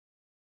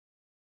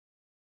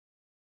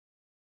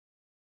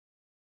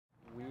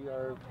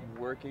are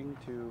working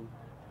to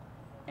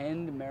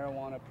end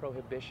marijuana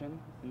prohibition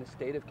in the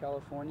state of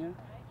California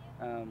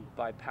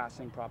by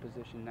passing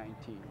Proposition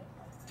 19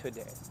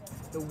 today.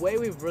 The way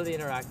we've really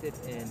interacted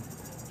in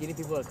getting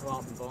people to come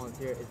out and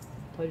volunteer is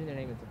pledging their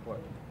name in support,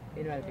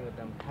 interacting with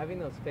them. Having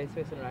those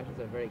face-to-face interactions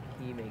are very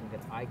key, making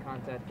that eye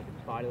contact,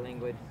 body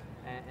language,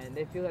 and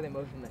they feel that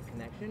emotion, that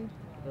connection.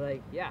 They're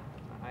like, yeah,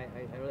 I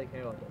really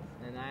care about this.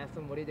 And I asked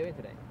them, what are you doing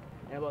today?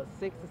 And about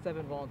 6 to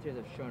 7 volunteers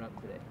have shown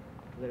up today,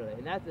 literally.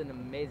 And that's an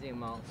amazing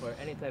amount for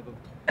any type of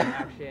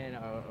action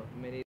or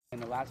committee. In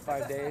the last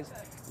 5 days,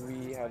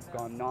 we have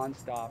gone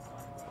nonstop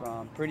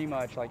from pretty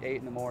much like 8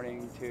 in the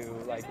morning to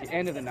like the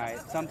end of the night,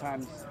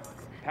 sometimes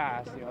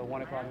past,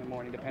 1 o'clock in the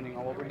morning, depending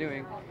on what we're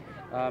doing.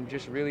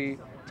 Just really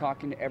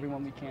talking to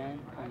everyone we can,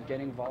 and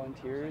getting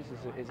volunteers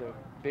is a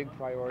big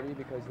priority,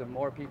 because the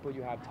more people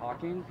you have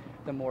talking,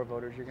 the more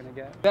voters you're going to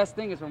get. The best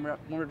thing is when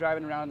we're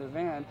driving around in the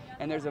van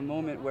and there's a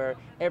moment where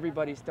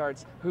everybody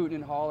starts hooting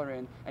and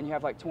hollering, and you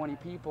have like 20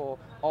 people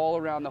all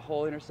around the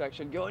whole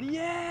intersection going,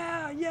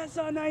 yeah, yes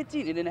on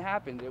 19, and it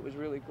happened. It was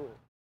really cool.